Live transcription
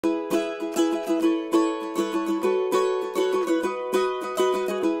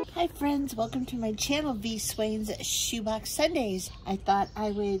friends, welcome to my channel, V Swain's Shoebox Sundays. I thought I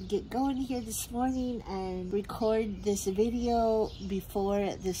would get going here this morning and record this video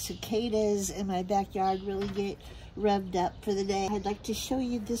before the cicadas in my backyard really get revved up for the day. I'd like to show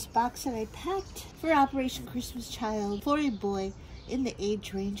you this box that I packed for Operation Christmas Child for a boy in the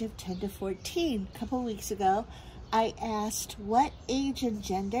age range of 10 to 14. A couple weeks ago, I asked what age and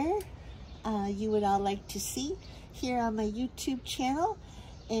gender you would all like to see here on my YouTube channel,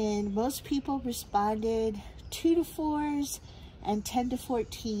 and most people responded 2 to 4s and 10 to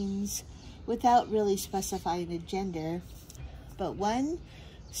 14s without really specifying a gender. But one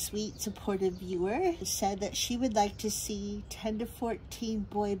sweet supportive viewer said that she would like to see 10 to 14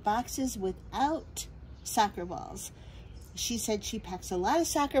 boy boxes without soccer balls. She said she packs a lot of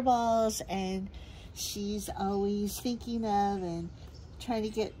soccer balls and she's always thinking of and trying to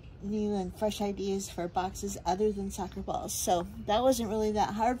get new and fresh ideas for boxes other than soccer balls. So that wasn't really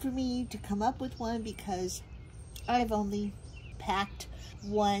that hard for me to come up with one because I've only packed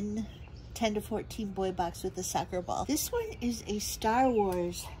one 10 to 14 boy box with a soccer ball. This one is a Star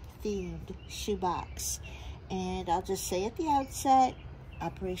Wars themed shoebox, and I'll just say at the outset,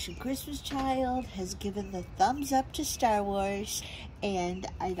 Operation Christmas Child has given the thumbs up to Star Wars, and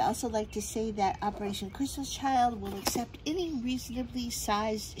I'd also like to say that Operation Christmas Child will accept any reasonably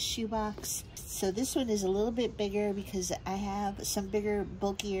sized shoebox. So this one is a little bit bigger because I have some bigger,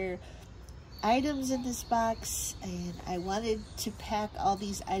 bulkier items in this box, and I wanted to pack all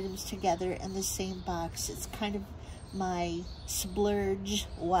these items together in the same box. It's kind of my splurge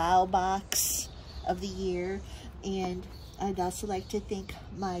wow box of the year. And I'd also like to thank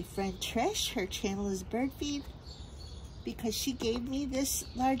my friend Trish. Her channel is Birdfeed, because she gave me this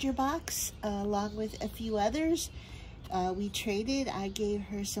larger box along with a few others. We traded. I gave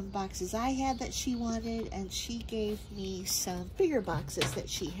her some boxes I had that she wanted, and she gave me some bigger boxes that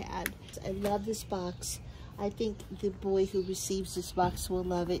she had. I love this box. I think the boy who receives this box will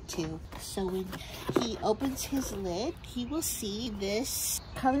love it too. So when he opens his lid, he will see this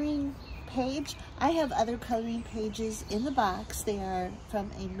coloring page. I have other coloring pages in the box. They are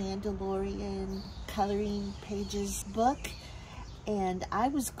from a Mandalorian coloring pages book, and I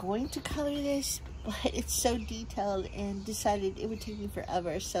was going to color this, but it's so detailed and decided it would take me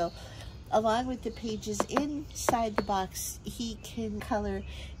forever. So along with the pages inside the box, he can color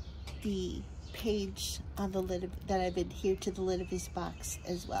the page on the lid that I've adhered to the lid of his box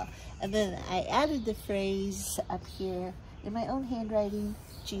as well. And then I added the phrase up here in my own handwriting,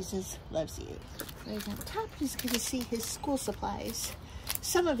 Jesus loves you. Right on top, he's going to see his school supplies.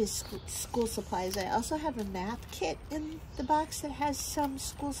 Some of his school supplies. I also have a math kit in the box that has some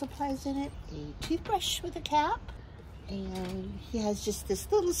school supplies in it. A toothbrush with a cap. And he has just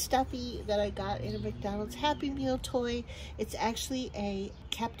this little stuffy that I got in a McDonald's Happy Meal toy. It's actually a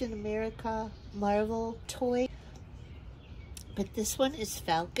Captain America Marvel toy, but this one is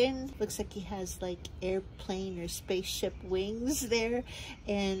Falcon. Looks like he has like airplane or spaceship wings there,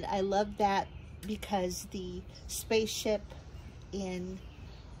 and I love that because the spaceship in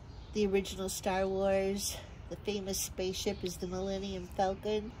the original Star Wars, the famous spaceship, is the Millennium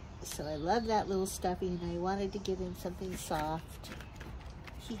Falcon. So I love that little stuffy, and I wanted to give him something soft.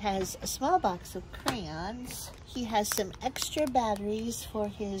 He has a small box of crayons. He has some extra batteries for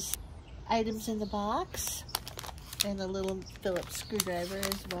his items in the box, and a little Phillips screwdriver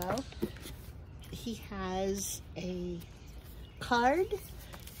as well. He has a card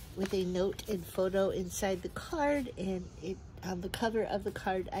with a note and photo inside the card, and on the cover of the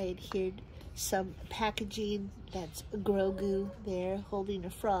card I adhered some packaging that's Grogu there holding a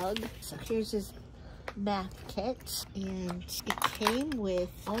frog. So here's his math kit, and it came with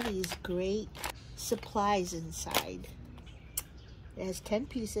all these great supplies inside. It has 10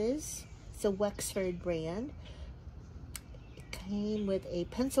 pieces. It's a Wexford brand. It came with a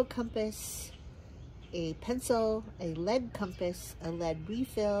pencil compass, a pencil, a lead compass, a lead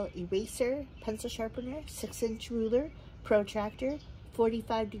refill, eraser, pencil sharpener, 6-inch ruler, protractor,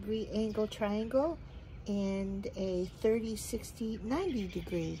 45-degree angle triangle, and a 30, 60,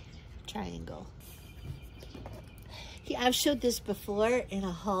 90-degree triangle. I've showed this before in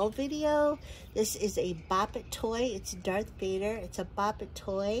a haul video. This is a Bop It toy. It's Darth Vader. It's a Bop It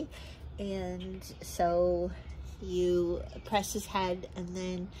toy, and so you press his head, and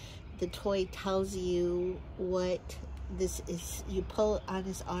then the toy tells you what this is. You pull on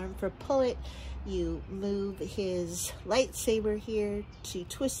his arm for pull it. You move his lightsaber here to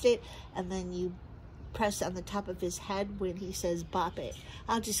twist it, and then you press on the top of his head when he says bop it.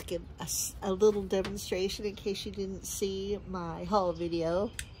 I'll just give a little demonstration in case you didn't see my haul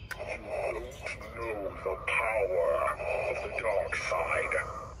video. I want to know the power of the dark side.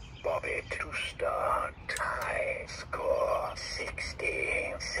 Bob it to start. High score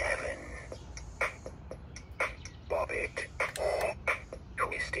 67. Bob it.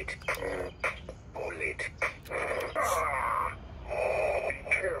 Twist it. Pull it. Be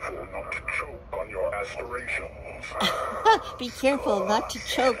careful not to choke on your aspirations. Be careful not to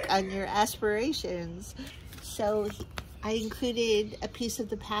choke on your aspirations. So I included a piece of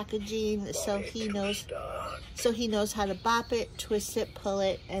the packaging so he knows how to bop it, twist it, pull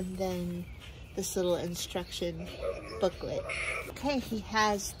it, and then this little instruction booklet. Okay, he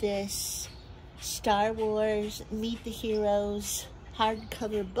has this Star Wars Meet the Heroes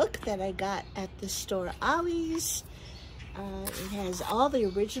hardcover book that I got at the store Ollie's. It has all the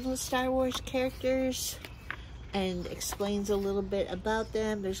original Star Wars characters and explains a little bit about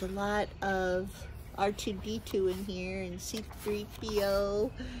them. There's a lot of R2-D2 in here and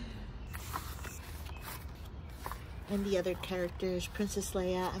C-3PO and the other characters, Princess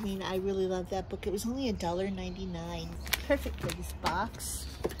Leia. I mean, I really love that book. It was only $1.99. Perfect for this box.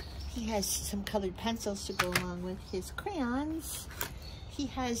 He has some colored pencils to go along with his crayons. He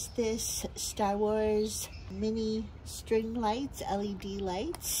has this Star Wars mini string lights, LED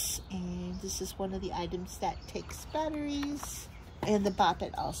lights, and this is one of the items that takes batteries. And the Bop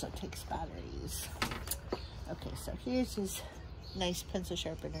It also takes batteries. Okay, so here's his nice pencil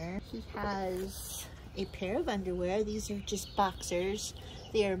sharpener. He has a pair of underwear. These are just boxers.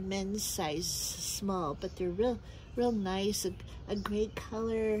 They are men's size small, but they're real nice, a great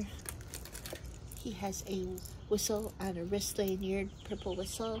color. He has a whistle on a wrist lanyard, purple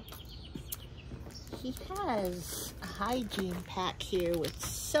whistle. He has a hygiene pack here with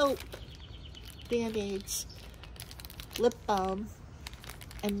soap, Band-Aids, lip balm,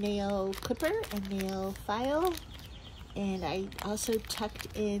 a nail clipper, a nail file, and I also tucked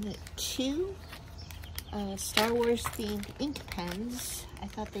in 2 Star Wars themed ink pens. I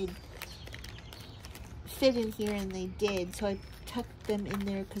thought they'd fit in here, and they did, so I tucked them in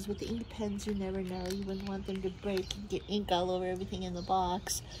there because with the ink pens you never know, you wouldn't want them to break and get ink all over everything in the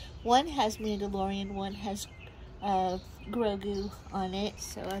box. One has Mandalorian, one has Grogu on it,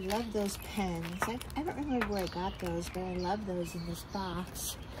 so I love those pens. I don't remember where I got those, but I love those in this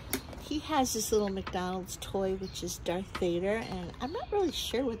box. He has this little McDonald's toy, which is Darth Vader, and I'm not really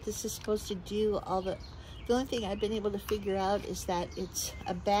sure what this is supposed to do. The only thing I've been able to figure out is that it's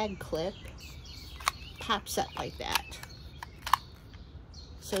a bag clip, pops up like that.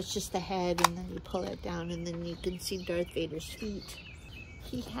 So it's just the head, and then you pull it down, and then you can see Darth Vader's feet.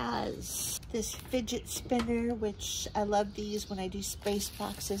 He has this fidget spinner, which I love these when I do space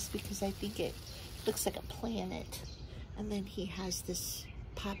boxes because I think it looks like a planet. And then he has this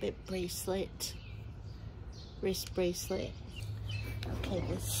pop-it bracelet, wrist bracelet. Okay,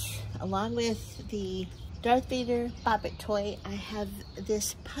 along with the Darth Vader Bop-It toy, I have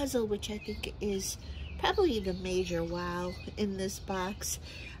this puzzle, which I think is probably the major wow in this box.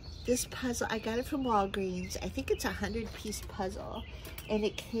 This puzzle, I got it from Walgreens. I think it's a 100-piece puzzle, and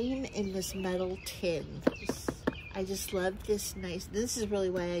it came in this metal tin. I just love this this is really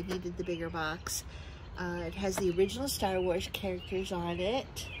why I needed the bigger box. It has the original Star Wars characters on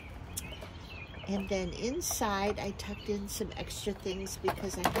it. And then inside, I tucked in some extra things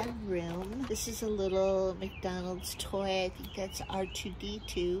because I had room. This is a little McDonald's toy. I think that's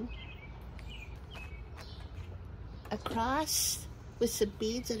R2-D2. A cross with some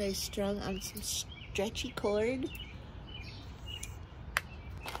beads that I strung on some stretchy cord.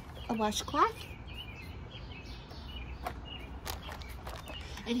 A washcloth.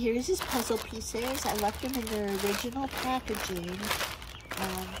 And here's his puzzle pieces. I left them in their original packaging,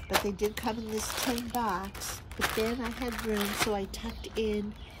 but they did come in this tin box. But then I had room, so I tucked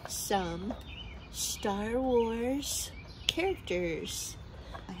in some Star Wars characters.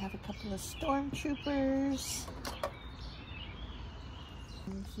 I have a couple of stormtroopers.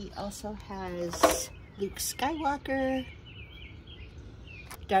 And he also has Luke Skywalker,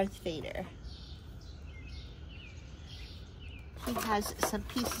 Darth Vader. He has some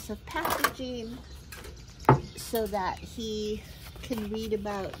pieces of packaging so that he can read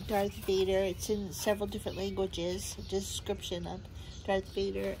about Darth Vader. It's in several different languages, a description of Darth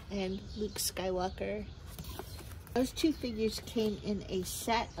Vader and Luke Skywalker. Those 2 figures came in a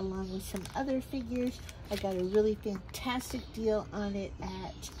set along with some other figures. I got a really fantastic deal on it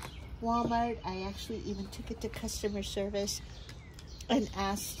at Walmart. I actually even took it to customer service and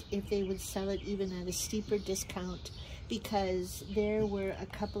asked if they would sell it even at a steeper discount because there were a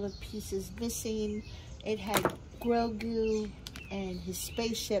couple of pieces missing. It had Grogu and his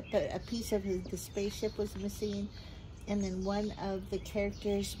spaceship, but a piece of the spaceship was missing, and then one of the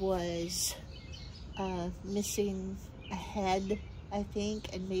characters was missing a head I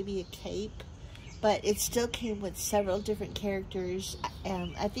think, and maybe a cape. But it still came with several different characters.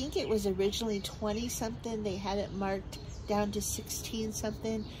 I think it was originally 20-something. They had it marked down to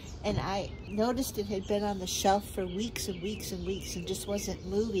 16-something. And I noticed it had been on the shelf for weeks and weeks and weeks and just wasn't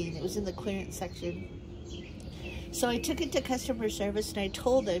moving. It was in the clearance section. So I took it to customer service and I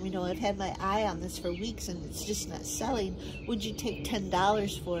told them, you know, I've had my eye on this for weeks and it's just not selling. Would you take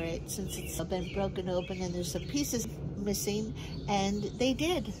 $10 for it since it's been broken open and there's some pieces missing? And they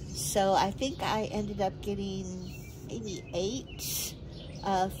did. So I think I ended up getting maybe 8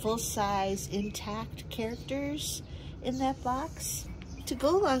 full-size intact characters in that box. To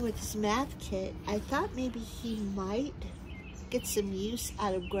go along with this math kit, I thought maybe he might get some use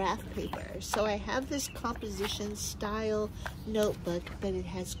out of graph paper. So I have this composition style notebook, but it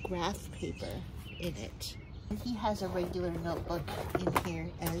has graph paper in it. And he has a regular notebook in here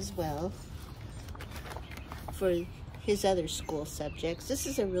as well for his other school subjects. This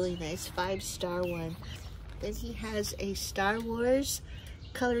is a really nice 5-star one. Then he has a Star Wars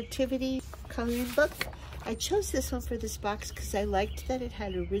Colortivity coloring book. I chose this one for this box because I liked that it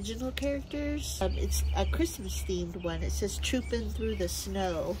had original characters. It's a Christmas themed one. It says Trooping Through the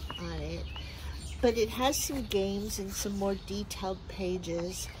Snow on it. But it has some games and some more detailed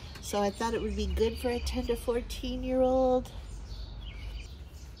pages. So I thought it would be good for a 10 to 14-year-old.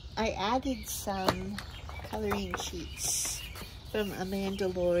 I added some coloring sheets from a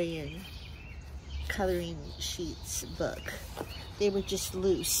Mandalorian coloring sheets book. They were just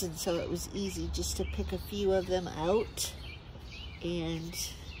loose, and so it was easy just to pick a few of them out and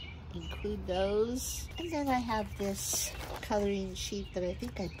include those. And then I have this coloring sheet that I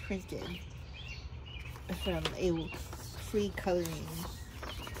think I printed from a free coloring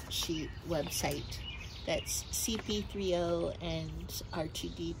sheet website. That's CP30 and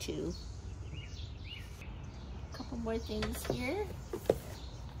R2D2. A couple more things here.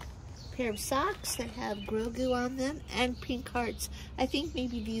 Pair of socks that have Grogu on them and pink hearts. I think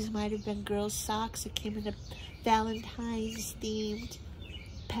maybe these might have been girls' socks. It came in a Valentine's themed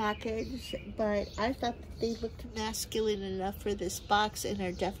package, but I thought that they looked masculine enough for this box and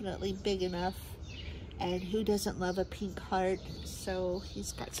are definitely big enough. And who doesn't love a pink heart? So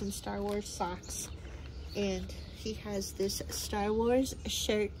he's got some Star Wars socks, and he has this Star Wars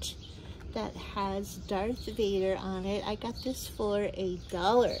shirt that has Darth Vader on it. I got this for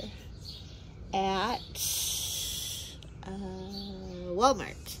 $1 at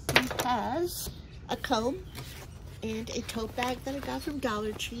Walmart. It has a comb and a tote bag that I got from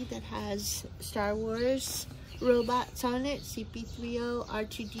Dollar Tree that has Star Wars robots on it, CP30,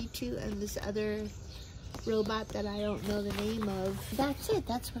 R2D2, and this other robot that I don't know the name of. That's it.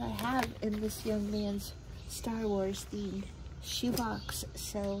 That's what I have in this young man's Star Wars themed shoebox.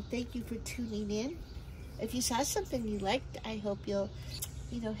 So thank you for tuning in. If you saw something you liked, I hope you'll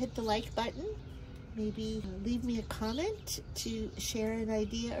hit the like button. Maybe leave me a comment to share an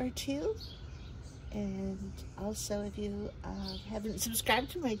idea or two. And also, if you haven't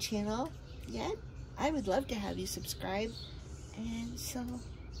subscribed to my channel yet, I would love to have you subscribe. And so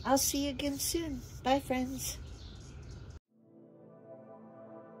I'll see you again soon. Bye, friends.